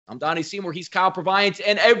I'm Donnie Seymour. He's Kyle Proviance.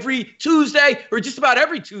 And every Tuesday, or just about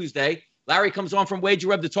every Tuesday, Larry comes on from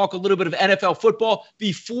WagerWeb to talk a little bit of NFL football.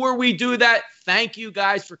 Before we do that, thank you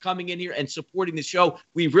guys for coming in here and supporting the show.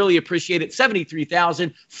 We really appreciate it.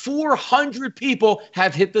 73,400 people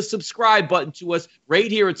have hit the subscribe button to us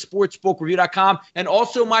right here at sportsbookreview.com. And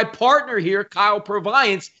also my partner here, Kyle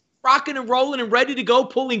Proviance, rocking and rolling and ready to go,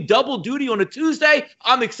 pulling double duty on a Tuesday.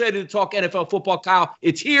 I'm excited to talk NFL football, Kyle.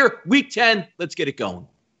 It's here, Week 10. Let's get it going.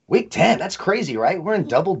 Week 10, that's crazy, right? We're in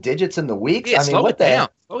double digits in the weeks. Yeah, slow it down.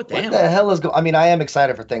 What the hell is going on? I mean, I am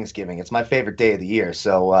excited for Thanksgiving. It's my favorite day of the year.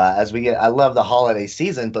 So I love the holiday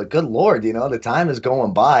season, but good Lord, the time is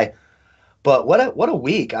going by. But what a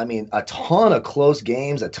week. I mean, a ton of close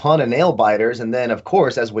games, a ton of nail biters. And then, of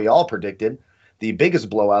course, as we all predicted, the biggest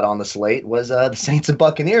blowout on the slate was the Saints and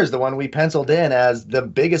Buccaneers, the one we penciled in as the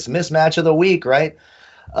biggest mismatch of the week, right?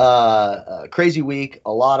 Crazy week,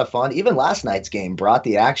 a lot of fun. Even last night's game brought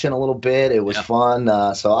the action a little bit. It was fun.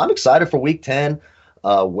 So I'm excited for Week 10.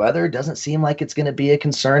 Weather doesn't seem like it's going to be a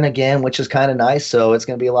concern again, which is kind of nice. So it's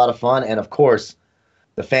going to be a lot of fun. And, of course,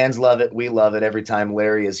 the fans love it. We love it every time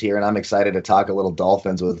Larry is here. And I'm excited to talk a little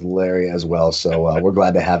Dolphins with Larry as well. So we're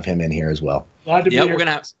glad to have him in here as well. Glad to be here. We're going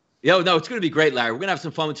to have – no, it's going to be great, Larry. We're going to have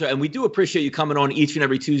some fun with you. And we do appreciate you coming on each and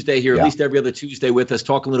every Tuesday here, at least every other Tuesday with us,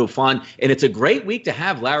 talking a little fun. And it's a great week to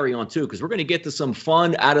have Larry on, too, because we're going to get to some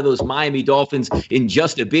fun out of those Miami Dolphins in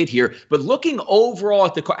just a bit here. But looking overall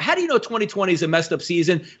at how do you know 2020 is a messed up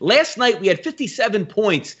season? Last night we had 57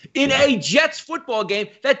 points in a Jets football game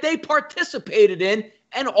that they participated in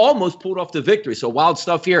and almost pulled off the victory. So wild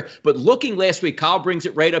stuff here. But looking last week, Kyle brings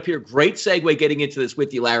it right up here. Great segue getting into this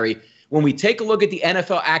with you, Larry. When we take a look at the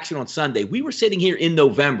NFL action on Sunday, we were sitting here in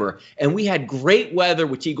November, and we had great weather,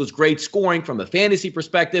 which equals great scoring from a fantasy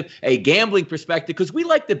perspective, a gambling perspective, because we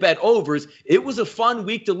like to bet overs. It was a fun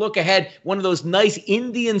week to look ahead. One of those nice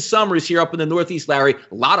Indian summers here up in the Northeast, Larry.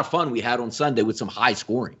 A lot of fun we had on Sunday with some high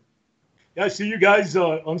scoring. Yeah, I see you guys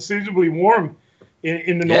unseasonably warm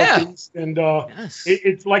in the Northeast. And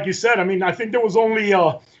it's like you said, I mean, I think there was only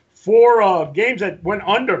 4 games that went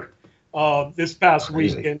under this past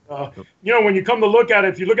week. And, when you come to look at it,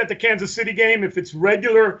 if you look at the Kansas City game, if it's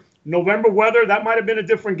regular November weather, that might have been a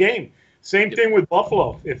different game. Same thing with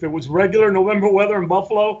Buffalo. If it was regular November weather in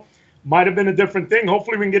Buffalo, might have been a different thing.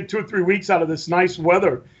 Hopefully we can get 2 or 3 weeks out of this nice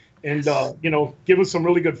weather and, give us some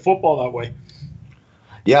really good football that way.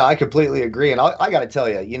 Yeah, I completely agree. And I got to tell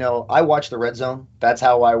you, I watch the Red Zone. That's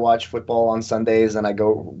how I watch football on Sundays. And I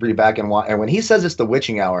go read back and watch. And when he says it's the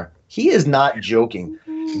witching hour, he is not joking.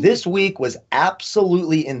 This week was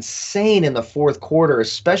absolutely insane in the fourth quarter,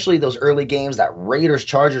 especially those early games, that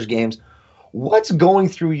Raiders-Chargers games. What's going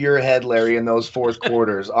through your head, Larry, in those fourth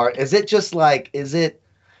quarters? Is it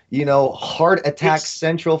heart attack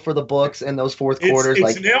central for the books in those fourth quarters?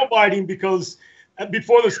 It's nail-biting because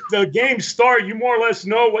before the games start, you more or less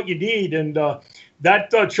know what you need. And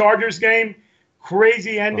that Chargers game,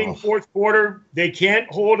 crazy ending fourth quarter. They can't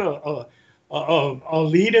hold a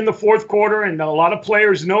lead in the fourth quarter, and a lot of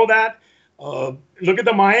players know that. Look at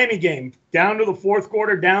the Miami game, down to the fourth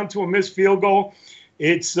quarter, down to a missed field goal.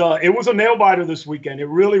 It was a nail-biter this weekend. It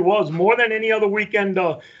really was, more than any other weekend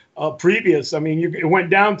previous. I mean, it went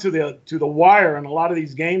down to the wire in a lot of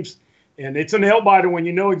these games, and it's a nail-biter when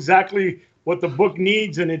you know exactly what the book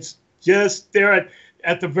needs, and it's just there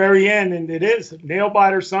at the very end, and it is.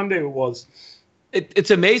 Nail-biter Sunday it was.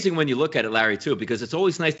 It's amazing when you look at it, Larry, too, because it's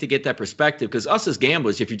always nice to get that perspective. Because us as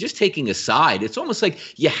gamblers, if you're just taking a side, it's almost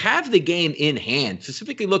like you have the game in hand.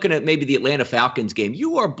 Specifically looking at maybe the Atlanta Falcons game,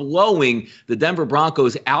 you are blowing the Denver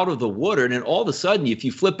Broncos out of the water. And then all of a sudden, if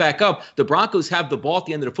you flip back up, the Broncos have the ball at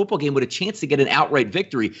the end of the football game with a chance to get an outright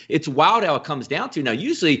victory. It's wild how it comes down to. Now,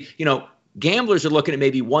 usually, gamblers are looking at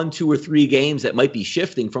maybe 1, 2, or 3 games that might be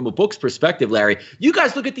shifting from a book's perspective, Larry. You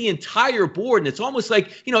guys look at the entire board, and it's almost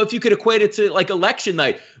like, if you could equate it to like election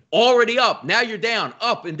night, already up, now you're down,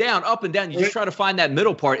 up and down, up and down. You just try to find that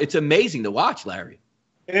middle part. It's amazing to watch, Larry.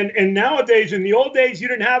 And nowadays, in the old days, you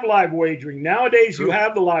didn't have live wagering. Nowadays, you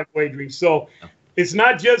have the live wagering. So it's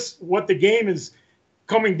not just what the game is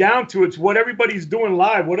coming down to. It's what everybody's doing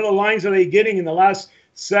live. What are the lines are they getting in the last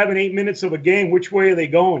 7, 8 minutes of a game? Which way are they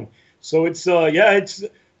going? So it's it's a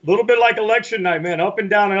little bit like election night, man. Up and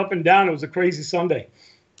down and up and down. It was a crazy Sunday.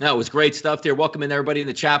 No, it was great stuff there. Welcome in everybody in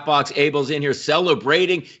the chat box. Abel's in here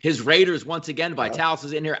celebrating his Raiders once again. Vitalis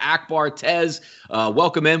is in here. Akbar, Tez,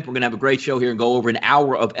 welcome in. We're going to have a great show here and go over an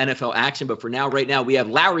hour of NFL action. But for now, right now, we have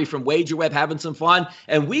Larry from WagerWeb having some fun.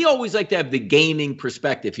 And we always like to have the gaming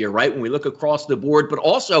perspective here, right? When we look across the board. But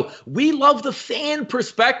also, we love the fan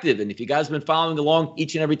perspective. And if you guys have been following along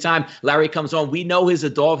each and every time Larry comes on, we know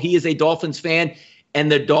he is a Dolphins fan. And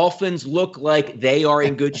the Dolphins look like they are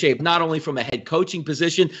in good shape, not only from a head coaching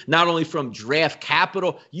position, not only from draft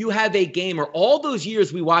capital. You have a gamer. All those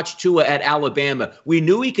years we watched Tua at Alabama, we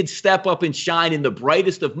knew he could step up and shine in the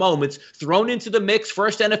brightest of moments, thrown into the mix,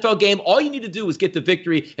 first NFL game. All you need to do was get the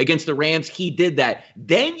victory against the Rams. He did that.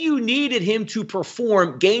 Then you needed him to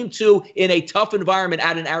perform game 2 in a tough environment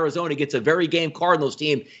out in Arizona against a very game Cardinals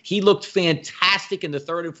team. He looked fantastic in the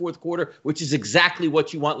third and fourth quarter, which is exactly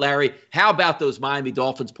what you want, Larry. How about those Miami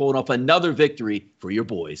Dolphins pulling off another victory for your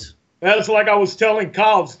boys? That's like I was telling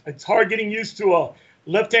Kyle. It's hard getting used to a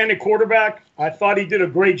left-handed quarterback. I thought he did a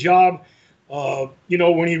great job.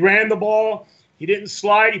 When he ran the ball, he didn't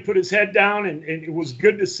slide. He put his head down, and it was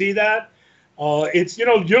good to see that.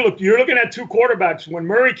 You're looking at two quarterbacks. When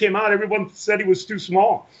Murray came out, everyone said he was too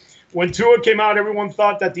small. When Tua came out, everyone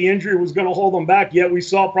thought that the injury was going to hold him back. Yet we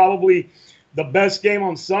saw probably the best game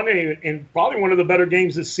on Sunday and probably one of the better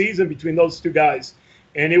games this season between those two guys.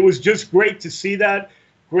 And it was just great to see that.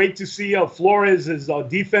 Great to see Flores'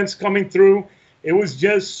 defense coming through. It was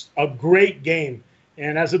just a great game.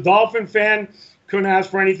 And as a Dolphin fan, couldn't ask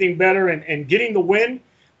for anything better. And getting the win,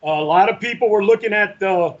 a lot of people were looking at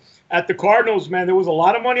the Cardinals, man. There was a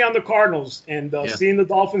lot of money on the Cardinals. And seeing the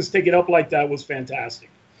Dolphins take it up like that was fantastic.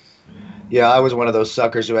 Yeah, I was one of those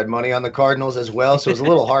suckers who had money on the Cardinals as well, so it was a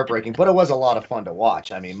little heartbreaking, but it was a lot of fun to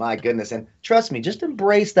watch. I mean, my goodness. And trust me, just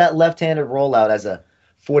embrace that left-handed rollout as a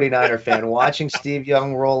 49er fan. Watching Steve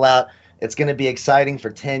Young roll out, it's going to be exciting for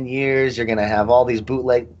 10 years. You're going to have all these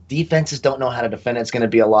bootleg defenses don't know how to defend it. It's going to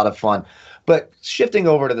be a lot of fun. But shifting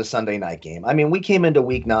over to the Sunday night game, I mean, we came into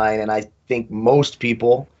Week 9, and I think most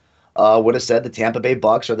people would have said the Tampa Bay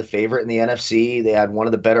Bucks are the favorite in the NFC. They had one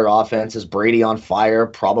of the better offenses, Brady on fire,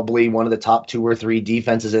 probably one of the top 2 or 3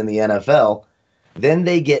 defenses in the NFL. Then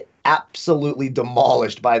they get absolutely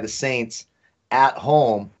demolished by the Saints at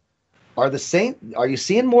home. Are you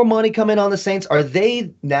seeing more money come in on the Saints? Are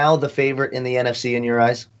they now the favorite in the NFC in your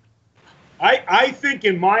eyes? I think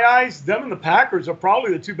in my eyes, them and the Packers are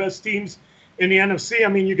probably the 2 best teams in the NFC. I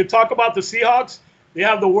mean, you could talk about the Seahawks. They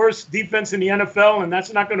have the worst defense in the NFL, and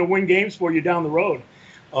that's not going to win games for you down the road.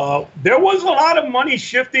 There was a lot of money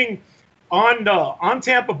shifting on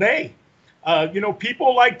Tampa Bay.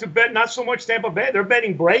 People like to bet not so much Tampa Bay. They're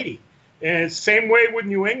betting Brady. And same way with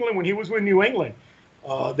New England when he was with New England. A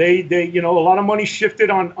lot of money shifted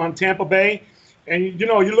on Tampa Bay. And, you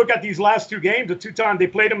look at these last 2 games, the 2 times they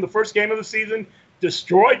played them the first game of the season,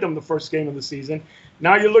 destroyed them the first game of the season.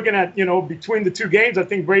 Now you're looking at, between the 2 games, I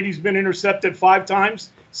think Brady's been intercepted 5 times,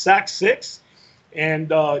 sacked 6.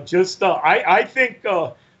 And I think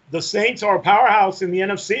the Saints are a powerhouse in the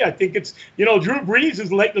NFC. I think it's, Drew Brees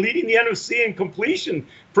is leading the NFC in completion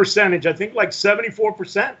percentage. I think like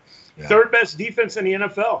 74%. Yeah. 3rd best defense in the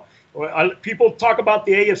NFL. People talk about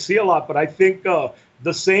the AFC a lot, but I think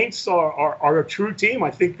the Saints are a true team. I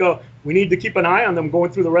think we need to keep an eye on them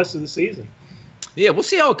going through the rest of the season. Yeah, we'll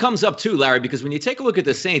see how it comes up too, Larry, because when you take a look at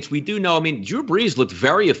the Saints, we do know, Drew Brees looked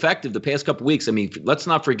very effective the past couple weeks. Let's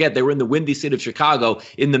not forget they were in the windy city of Chicago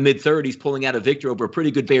in the mid-30s, pulling out a victory over a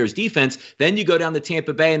pretty good Bears defense. Then you go down to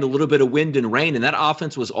Tampa Bay and a little bit of wind and rain, and that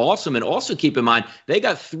offense was awesome. And also keep in mind, they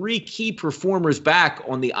got 3 key performers back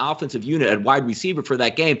on the offensive unit at wide receiver for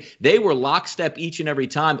that game. They were lockstep each and every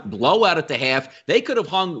time, blowout at the half. They could have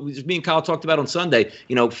hung, me and Kyle talked about on Sunday,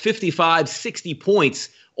 55, 60 points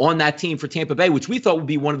on that team for Tampa Bay, which we thought would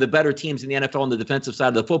be one of the better teams in the NFL on the defensive side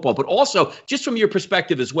of the football. But also, just from your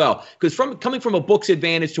perspective as well, because coming from a book's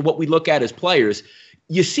advantage to what we look at as players,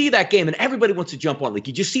 you see that game and everybody wants to jump on. Like,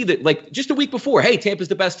 you just see that, like, just a week before, hey, Tampa's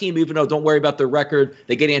the best team, even though don't worry about their record.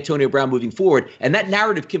 They get Antonio Brown moving forward. And that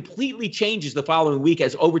narrative completely changes the following week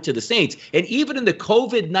as over to the Saints. And even in the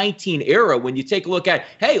COVID-19 era, when you take a look at,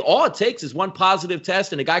 hey, all it takes is one positive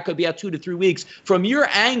test and a guy could be out 2 to 3 weeks. From your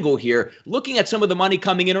angle here, looking at some of the money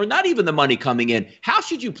coming in or not even the money coming in, how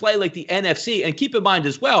should you play like the NFC? And keep in mind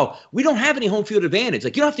as well, we don't have any home field advantage.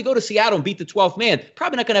 Like, you don't have to go to Seattle and beat the 12th man.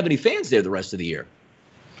 Probably not going to have any fans there the rest of the year.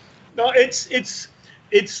 No, it's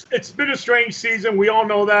been a strange season. We all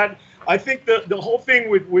know that. I think the whole thing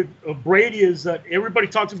with Brady is that everybody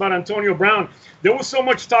talks about Antonio Brown. There was so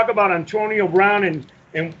much talk about Antonio Brown and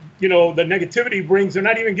the negativity he brings. They're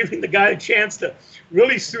not even giving the guy a chance to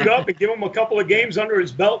really suit up and give him a couple of games under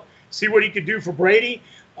his belt, see what he could do for Brady.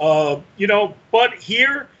 But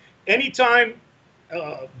here, anytime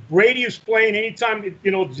Brady is playing, anytime,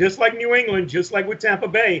 just like New England, just like with Tampa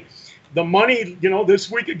Bay, the money,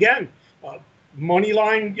 this week again, money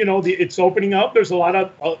line, it's opening up. There's a lot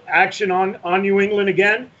of action on New England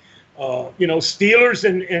again. Steelers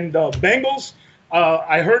and Bengals.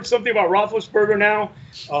 I heard something about Roethlisberger now.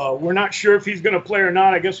 We're not sure if he's going to play or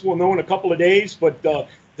not. I guess we'll know in a couple of days. But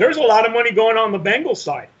there's a lot of money going on the Bengals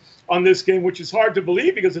side on this game, which is hard to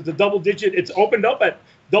believe because it's a double digit. It's opened up at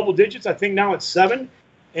double digits. I think now it's 7.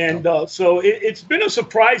 And so it's been a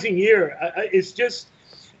surprising year. It's just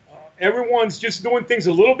everyone's just doing things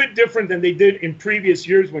a little bit different than they did in previous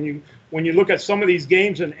years when you look at some of these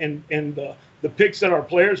games and the picks that our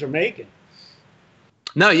players are making.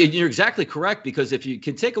 No, you're exactly correct, because if you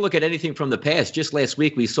can take a look at anything from the past, just last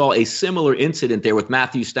week we saw a similar incident there with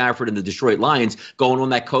Matthew Stafford and the Detroit Lions going on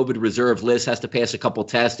that COVID reserve list, has to pass a couple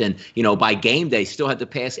tests, and by game day still had to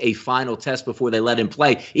pass a final test before they let him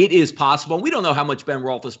play. It is possible. We don't know how much Ben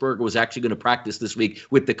Roethlisberger was actually going to practice this week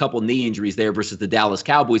with the couple knee injuries there versus the Dallas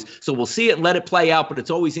Cowboys. So we'll see it and let it play out, but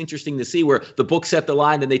it's always interesting to see where the book set the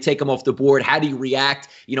line and they take him off the board. How do you react?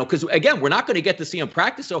 Because again, we're not going to get to see him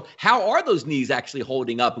practice. So how are those knees actually holding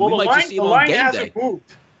up? Well, the line hasn't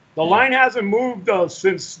moved. The line hasn't moved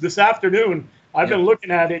since this afternoon. I've been looking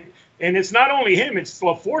at it, and it's not only him. It's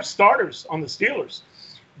 4 starters on the Steelers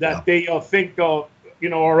that they think are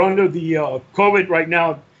under the COVID right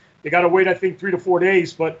now. They got to wait, I think, 3 to 4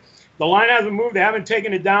 days. But the line hasn't moved. They haven't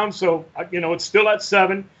taken it down, so it's still at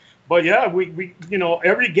 7. But yeah, we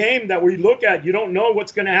every game that we look at, you don't know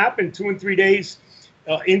what's going to happen 2 and 3 days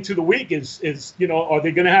into the week. Is are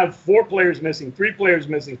they going to have 4 players missing, 3 players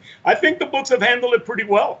missing? I think the books have handled it pretty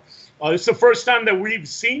well. It's the first time that we've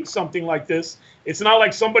seen something like this. It's not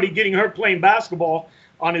like somebody getting hurt playing basketball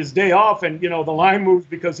on his day off and the line moves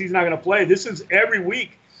because he's not going to play. This is every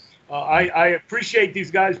week. I appreciate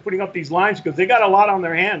these guys putting up these lines because they got a lot on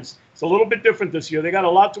their hands. It's a little bit different this year. They got a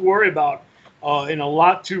lot to worry about and a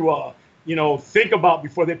lot to think about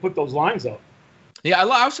before they put those lines up. Yeah,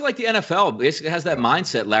 I also like the NFL basically has that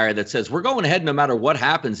mindset, Larry, that says we're going ahead no matter what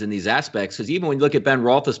happens in these aspects. Because even when you look at Ben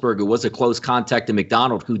Roethlisberger, who was a close contact to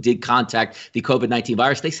McDonald, who did contact the COVID-19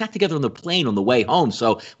 virus, they sat together on the plane on the way home.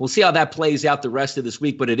 So we'll see how that plays out the rest of this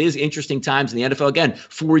week. But it is interesting times in the NFL. Again,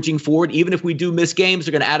 forging forward. Even if we do miss games,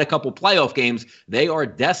 they're going to add a couple playoff games. They are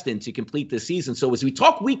destined to complete this season. So as we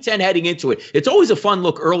talk Week 10 heading into it, it's always a fun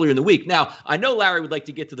look earlier in the week. Now, I know Larry would like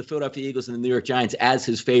to get to the Philadelphia Eagles and the New York Giants as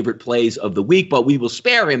his favorite plays of the week, but we will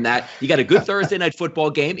spare him that. You got a good Thursday night football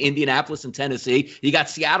game, Indianapolis and Tennessee. You got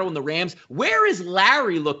Seattle and the Rams. Where is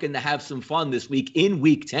Larry looking to have some fun this week in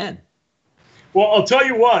Week 10? Well, I'll tell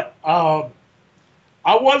you what. I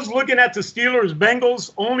was looking at the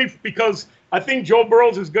Steelers-Bengals only because I think Joe Burrow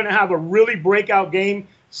is going to have a really breakout game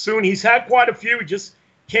soon. He's had quite a few. He just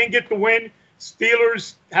can't get the win.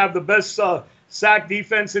 Steelers have the best sack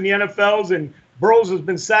defense in the NFLs, and Burrow has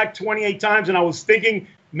been sacked 28 times. And I was thinking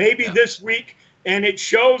maybe this week, and it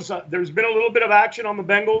shows there's been a little bit of action on the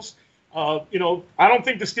Bengals. I don't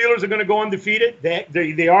think the Steelers are going to go undefeated.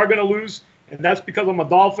 They are going to lose, and that's because I'm a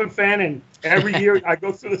Dolphin fan, and every year I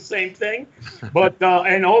go through the same thing. But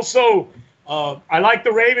and also I like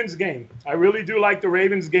the Ravens game. I really do like the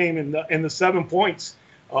Ravens game in the 7 points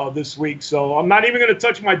this week. So I'm not even going to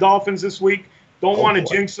touch my Dolphins this week. Don't want to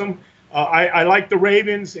jinx them. I like the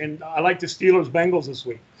Ravens, and I like the Steelers-Bengals this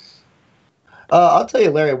week. I'll tell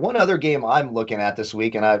you, Larry, one other game I'm looking at this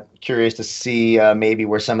week, and I'm curious to see maybe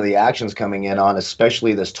where some of the action's coming in on,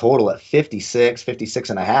 especially this total at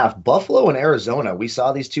 56.5. Buffalo and Arizona. We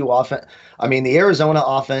saw these two the Arizona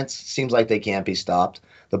offense seems like they can't be stopped.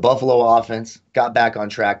 The Buffalo offense got back on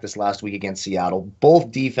track this last week against Seattle. Both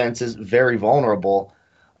defenses very vulnerable.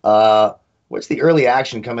 What's the early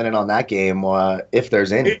action coming in on that game, if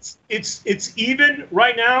there's any? It's even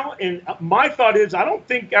right now, and my thought is I don't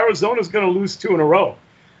think Arizona's going to lose 2 in a row.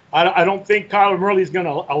 I don't think Kyler Murray's going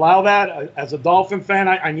to allow that. As a Dolphin fan,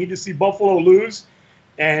 I need to see Buffalo lose,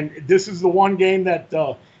 and this is the one game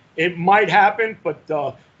that it might happen.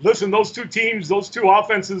 But listen, those two teams, those two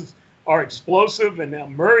offenses are explosive,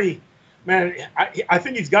 and Murray, man, I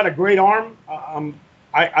think he's got a great arm.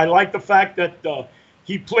 I like the fact that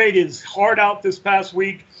he played his heart out this past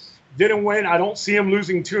week, didn't win. I don't see him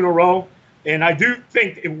losing 2 in a row. And I do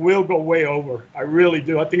think it will go way over. I really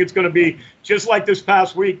do. I think it's going to be just like this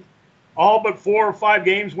past week. All but 4 or 5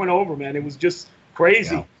 games went over, man. It was just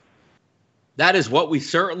crazy. Yeah. That is what we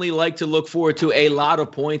certainly like to look forward to. A lot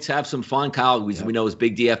of points, have some fun. Kyle, we know is a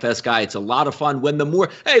big DFS guy. It's a lot of fun when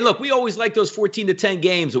hey, look, we always like those 14-10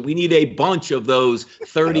 games, but we need a bunch of those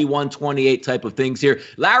 31-28 type of things here.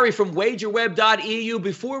 Larry from WagerWeb.eu,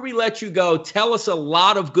 before we let you go, tell us a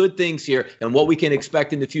lot of good things here and what we can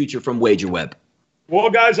expect in the future from WagerWeb.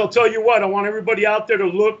 Well, guys, I'll tell you what. I want everybody out there to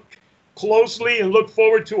look closely and look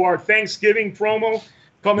forward to our Thanksgiving promo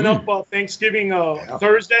coming up Thanksgiving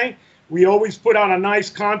Thursday. We always put out a nice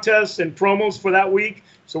contest and promos for that week.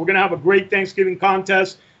 So we're going to have a great Thanksgiving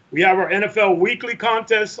contest. We have our NFL weekly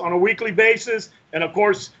contest on a weekly basis. And, of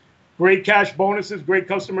course, great cash bonuses, great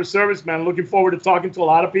customer service, man. Looking forward to talking to a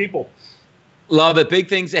lot of people. Love it. Big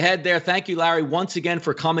things ahead there. Thank you, Larry, once again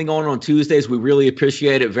for coming on Tuesdays. We really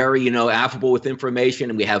appreciate it. Very, affable with information,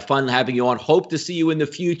 and we have fun having you on. Hope to see you in the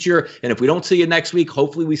future. And if we don't see you next week,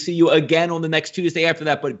 hopefully we see you again on the next Tuesday after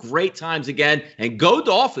that. But great times again. And go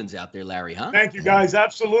Dolphins out there, Larry, huh? Thank you, guys.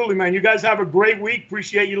 Absolutely, man. You guys have a great week.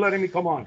 Appreciate you letting me come on.